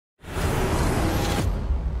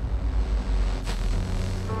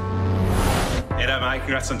mate.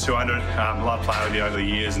 Congrats on 200. Love playing with you over the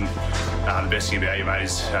years, and the best thing about you, mate,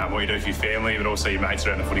 is what you do for your family, but also your mates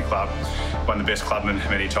around the footy club. One of the best clubmen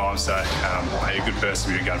many times, so mate, you're a good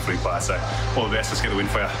person, you're a gun footy player, so all the best. Let's get the win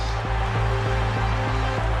for you.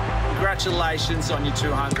 Congratulations on your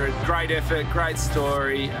 200. Great effort, great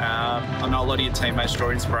story. I know a lot of your teammates draw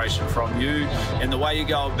inspiration from you and the way you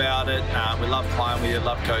go about it. We love playing with you,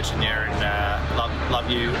 love coaching you, and love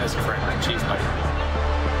you as a friend. Cheers, mate.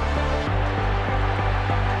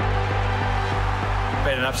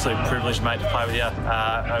 Been an absolute privilege, mate, to play with you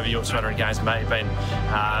over your 200 games, mate. You've been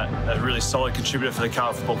a really solid contributor for the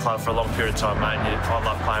Carlton Football Club for a long period of time, mate. I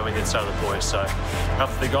love playing with you and so do the boys. So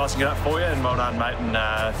hopefully the guys can get up for you, and well done, mate. And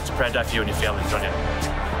it's a proud day for you and your family. Good on you.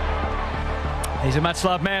 He's a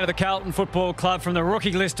much-loved man of the Carlton Football Club, from the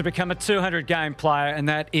rookie list to become a 200-game player, and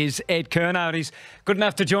that is Ed Curnow. And he's good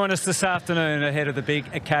enough to join us this afternoon ahead of the big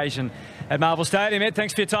occasion at Marvel Stadium. Ed,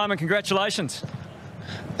 thanks for your time and congratulations.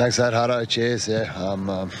 Thanks for that, Hutto. Cheers. Yeah,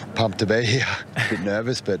 I'm pumped to be here. A bit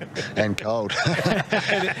nervous, and cold.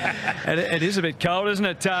 It is a bit cold, isn't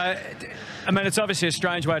it? I mean, it's obviously a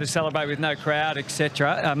strange way to celebrate with no crowd,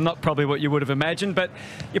 etc. Not probably what you would have imagined, but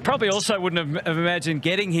you probably also wouldn't have imagined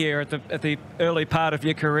getting here at the early part of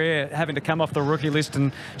your career, having to come off the rookie list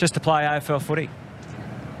and just to play AFL footy.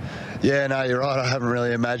 Yeah, no, you're right. I haven't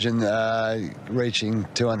really imagined reaching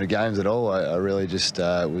 200 games at all. I really just,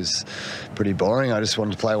 it was pretty boring. I just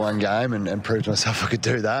wanted to play one game and prove to myself I could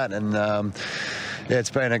do that. And yeah,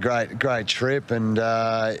 it's been a great trip, and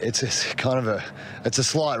it's kind of it's a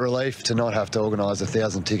slight relief to not have to organise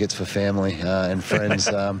 1,000 tickets for family and friends.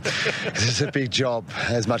 It's a big job,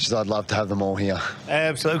 as much as I'd love to have them all here.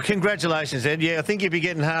 Absolutely. Congratulations, Ed. Yeah, I think you'd be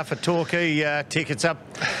getting half a Torquay tickets up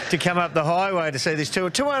to come up the highway to see this tour.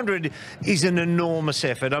 200 is an enormous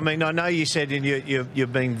effort. I mean, I know you said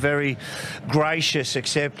you've been very gracious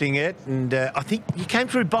accepting it, and I think you came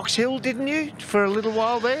through Box Hill, didn't you, for a little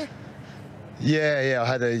while there? Yeah, I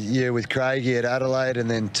had a year with Craigie at Adelaide and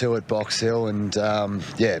then 2 at Box Hill, and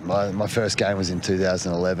yeah, my first game was in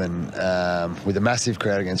 2011 with a massive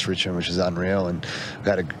crowd against Richmond, which was unreal, and we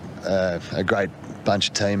had a great bunch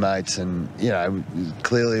of teammates, and you know,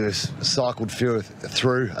 clearly we've cycled through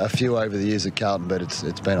a few over the years at Carlton, but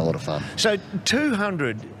it's been a lot of fun. So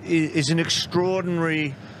 200 is an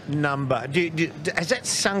extraordinary number. Has that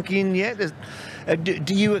sunk in yet?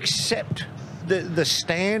 Do you accept the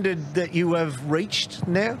standard that you have reached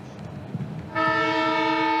now?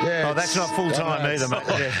 Yeah, oh, that's not full-time either, mate.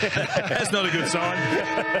 Yeah. That's not a good sign.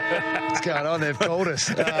 What's going on? They've called us.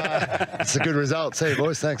 It's a good result. See you,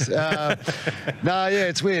 boys. Thanks. No, yeah,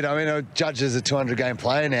 it's weird. I mean, I judge as a 200-game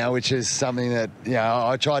player now, which is something that, you know,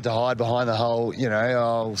 I tried to hide behind the whole, you know,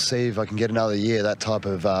 I'll see if I can get another year, that type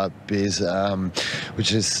of biz,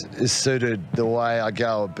 which is suited the way I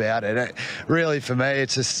go about it. Really, for me,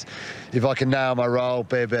 it's just, if I can nail my role,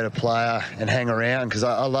 be a better player and hang around, because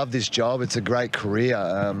I love this job. It's a great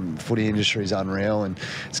career. Footy industry is unreal, and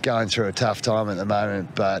it's going through a tough time at the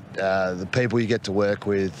moment, but the people you get to work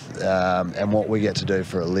with and what we get to do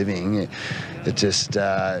for a living, it just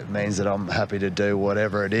means that I'm happy to do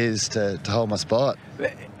whatever it is to hold my spot.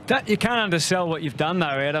 You can't undersell what you've done, though,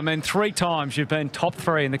 Ed. I mean, 3 times you've been top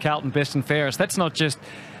 3 in the Carlton Best and Fairest. That's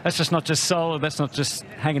just not just solid. That's not just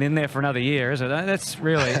hanging in there for another year, is it? That's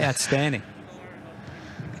really outstanding.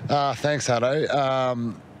 Thanks,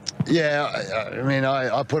 Hutto. Yeah, I mean,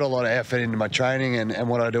 I put a lot of effort into my training and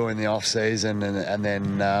what I do in the off-season, and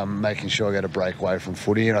then making sure I get a break away from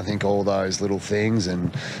footy, and I think all those little things,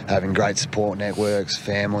 and having great support networks,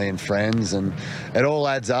 family and friends, and it all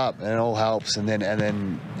adds up and it all helps, and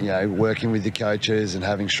then you know, working with the coaches and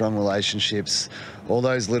having strong relationships, all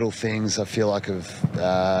those little things I feel like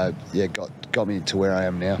have yeah, got me to where I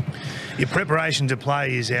am now. Your preparation to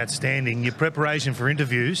play is outstanding. Your preparation for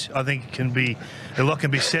interviews, I think, a lot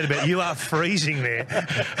can be said about. You are freezing there.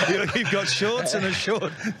 You've got shorts and a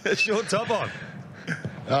short top on.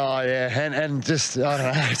 Oh yeah, and just, I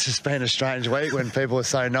don't know, it's just been a strange week when people are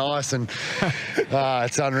so nice, and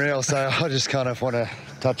it's unreal. So I just kind of want to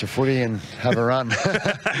touch a footy and have a run.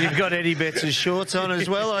 You've got Eddie Betts' shorts on as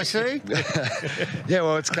well, I see. Yeah,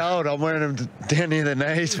 well, it's cold. I'm wearing them down near the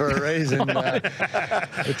knees for a reason.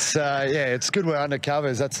 It's yeah, it's good we're under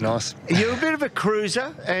covers. That's nice. You're a bit of a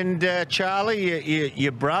cruiser, and Charlie,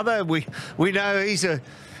 your brother, we know he's a.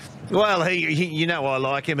 Well, you know I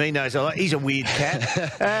like him. He knows I like. He's a weird cat.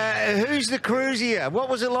 Who's the cruisier? What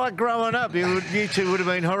was it like growing up? You two would have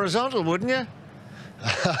been horizontal, wouldn't you?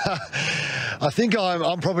 I think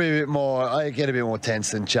I'm probably a bit more. I get a bit more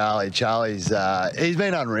tense than Charlie. Charlie's he's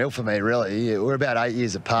been unreal for me, really. We're about 8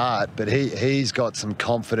 years apart, but he's got some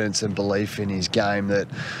confidence and belief in his game that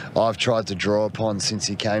I've tried to draw upon since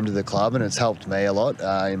he came to the club, and it's helped me a lot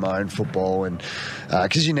in my own football. And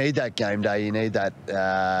because you need that game day, you need that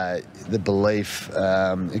the belief.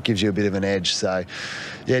 It gives you a bit of an edge. So,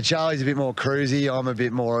 yeah, Charlie's a bit more cruisy. I'm a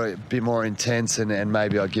bit more intense, and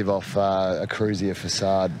maybe I give off a cruisier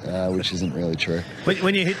facade, which isn't really true.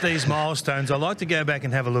 When you hit these milestones, I like to go back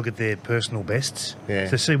and have a look at their personal bests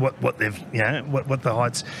to see what they've, what the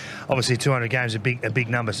heights. Obviously, 200 games are a big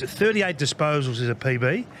number. So 38 disposals is a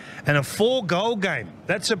PB, and a 4-goal game.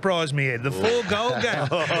 That surprised me, Ed. The 4-goal game.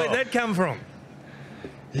 Where'd that come from?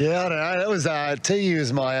 Yeah, I don't know. That was TU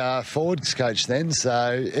was my forwards coach then,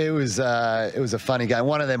 so it was a funny game.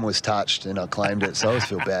 One of them was touched, and I claimed it, so I always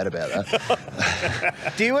feel bad about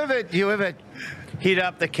that. Do you ever hit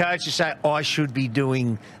up the coach and say, I should be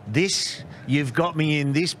doing this? You've got me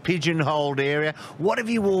in this pigeonholed area. What have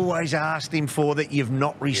you always asked him for that you've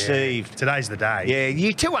not received? Yeah, today's the day. Yeah,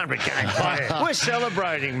 you 200 game player. We're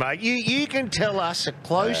celebrating, mate. You can tell us a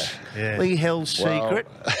closely held secret.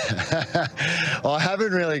 I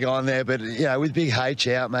haven't really gone there, but with Big H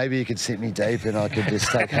out, maybe you could sit me deep and I could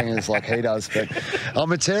just take hangers like he does. But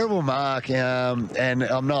I'm a terrible mark, and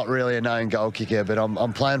I'm not really a known goal kicker, but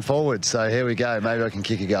I'm playing forward. So here we go. Maybe I can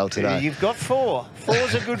kick a goal today. You've got 4.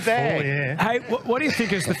 4's a good bag. 4, yeah. Hey, what do you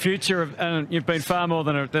think is the future of? You've been far more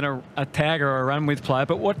than a tagger or a run with player,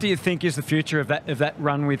 but what do you think is the future of that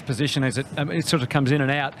run with position? As it sort of comes in and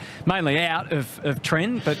out, mainly out of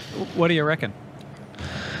trend. But what do you reckon?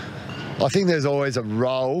 I think there's always a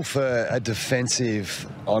role for a defensive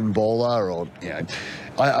on-baller, or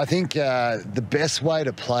I think the best way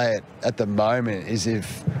to play it at the moment is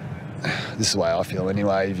if. This is the way I feel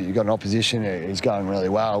anyway. If you've got an opposition who's going really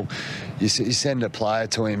well, you send a player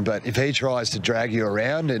to him. But if he tries to drag you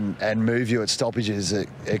around and move you at stoppages, it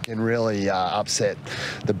can really upset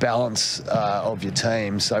the balance of your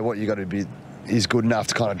team. So what you got to be is good enough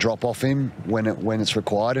to kind of drop off him when it's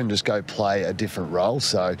required and just go play a different role.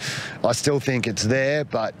 So I still think it's there,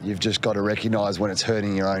 but you've just got to recognise when it's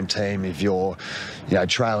hurting your own team if you're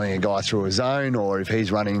trailing a guy through a zone, or if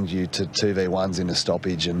he's running you to 2v1s in a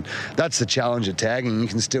stoppage. And that's the challenge of tagging. You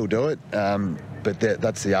can still do it, but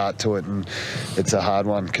that's the art to it, and it's a hard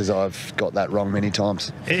one because I've got that wrong many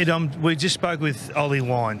times. Ed, we just spoke with Ollie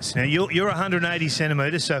Wines. Now, you're 180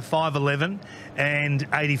 centimetres, so 5'11", and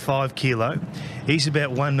 85 kilo. He's about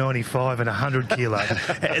 195 and 100 kilo.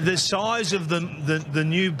 The size of the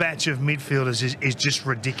new batch of midfielders is just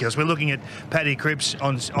ridiculous. We're looking at Paddy Cripps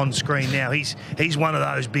on screen now. He's one of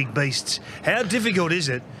those big beasts. How difficult is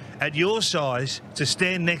it at your size to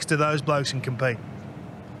stand next to those blokes and compete?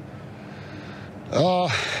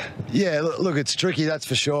 Oh, yeah, look, it's tricky, that's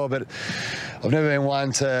for sure, but I've never been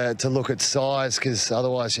one to look at size, because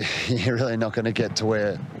otherwise you're really not going to get to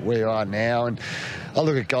where you are now. And I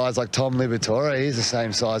look at guys like Tom Liberatore, he's the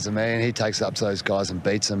same size as me, and he takes up those guys and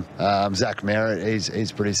beats them. Zach Merritt,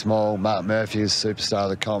 he's pretty small. Mark Murphy is superstar of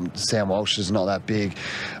the comp. Sam Walsh is not that big.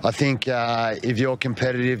 I think if you're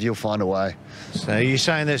competitive, you'll find a way. So you're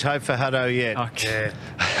saying there's hope for Hutto yet? Okay.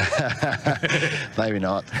 Maybe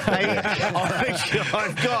not. Hey,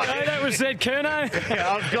 I've got... No, that was said, Curnow.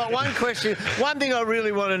 I've got one question. One thing I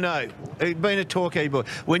really want to know, being a Torquay boy,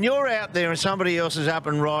 when you're out there and somebody else is up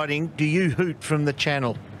and riding, do you hoot from the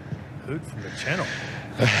channel? Hoot from the channel?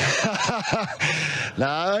 No,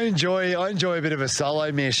 I enjoy a bit of a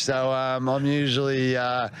solo mish, so I'm usually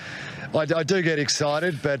I do get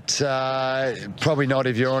excited, but probably not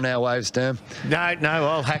if you're on our waves, Derm. No,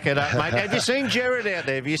 I'll hack it up, mate. Have you seen Gerard out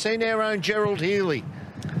there? Have you seen our own Gerald Healy?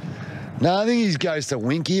 No, I think he goes to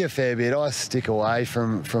Winky a fair bit. I stick away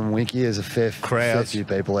from Winky. There's a fair few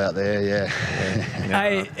people out there, yeah.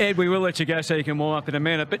 Hey, Ed, we will let you go so you can warm up in a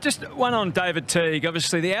minute. But just one on David Teague.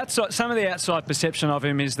 Obviously, some of the outside perception of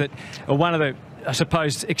him is that one of the, I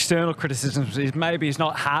suppose, external criticisms is maybe he's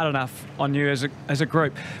not hard enough on you as a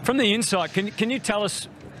group. From the inside, can you tell us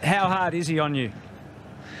how hard is he on you?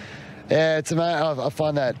 Yeah, it's amazing. I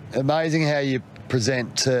find that amazing how you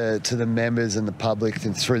present to the members and the public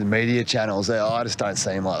and through the media channels. I just don't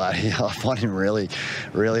see him like that. I find him really,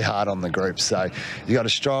 really hard on the group. So you've got a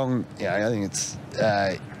strong, I think it's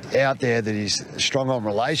out there that he's strong on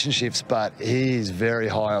relationships, but he is very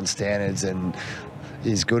high on standards, and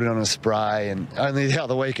he's good on a spray. And only the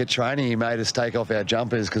other week at training, he made us take off our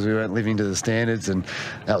jumpers because we weren't living to the standards, and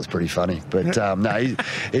that was pretty funny. But no,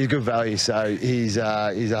 he's good value. So he's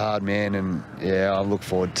a hard man, and yeah, I look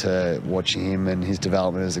forward to watching him and his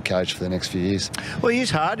development as a coach for the next few years. Well,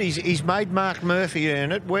 he's hard. He's made Mark Murphy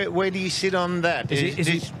earn it. Where do you sit on that?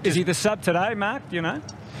 Is he the sub today, Mark? Do you know?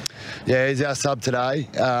 Yeah, he's our sub today,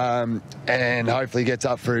 and hopefully gets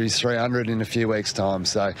up for his 300 in a few weeks' time.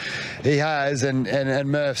 So he has, and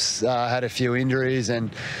Murph's had a few injuries,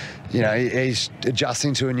 and you know, he's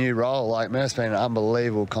adjusting to a new role. Like, Murph's been an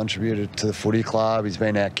unbelievable contributor to the footy club. He's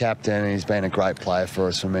been our captain, and he's been a great player for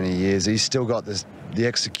us for many years. He's still got the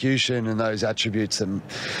execution and those attributes that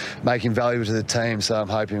make him valuable to the team. So I'm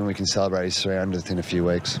hoping we can celebrate his 300th in a few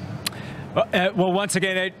weeks. Well, once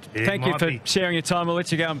again, Ed, thank you for sharing your time. We'll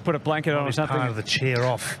let you go and put a blanket on or something. Part of the chair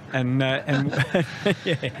off. And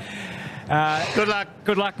yeah. Good luck.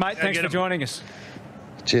 Good luck, mate. Thanks for joining us.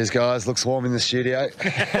 Cheers, guys. Looks warm in the studio.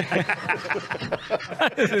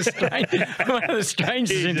 One of the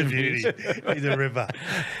strangest interviews. He's a ripper.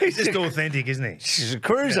 He's just authentic, isn't he? He's a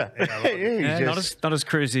cruiser. Yeah, not as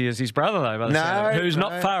cruisy as his brother, though, by the sound of it, who's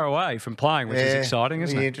not far away from playing, which is exciting,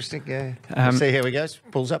 isn't it? Interesting, yeah. We'll see how he goes.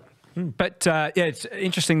 Pulls up. But, yeah, it's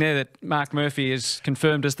interesting there that Mark Murphy is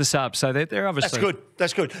confirmed as the sub. So they're obviously...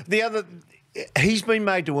 That's good. The other... He's been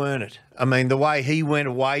made to earn it. I mean, the way he went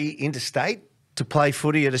away interstate to play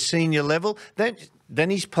footy at a senior level, then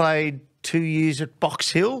he's played 2 years at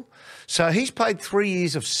Box Hill. So he's played 3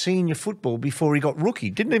 years of senior football before he got rookie.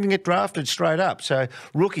 Didn't even get drafted straight up. So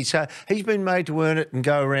rookie. So he's been made to earn it and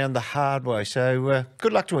go around the hard way. So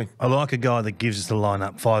good luck to him. I like a guy that gives us the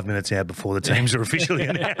lineup 5 minutes out before the teams are officially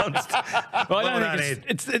announced. Well, I don't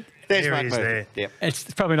think There's there Mark he is Murphy. there. Yep. it's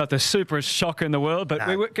probably not the superest shock in the world, but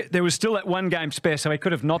there was still that one game spare, so he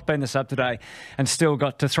could have not been the sub today and still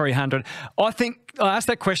got to 300. I think I asked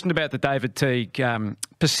that question about the David Teague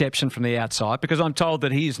perception from the outside, because I'm told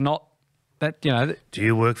that he is not that, you know. Do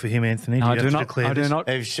you work for him, Anthony? No, I do not.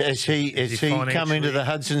 Has he come into the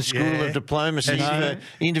Hudson School of Diplomacy for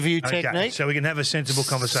interview technique? So we can have a sensible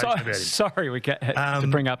conversation about him. Sorry, we had to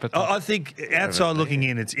bring up it. I think outside looking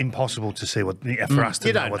in, it's impossible to see for us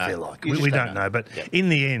to know what they're like. We don't know. But in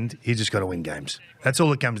the end, he's just got to win games. That's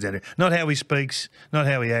all it comes down to. Not how he speaks, not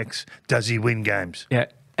how he acts. Does he win games? Yeah.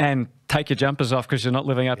 And take your jumpers off because you're not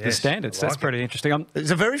living up to standards. That's pretty interesting. There's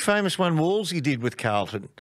a very famous one Wolsey did with Carlton.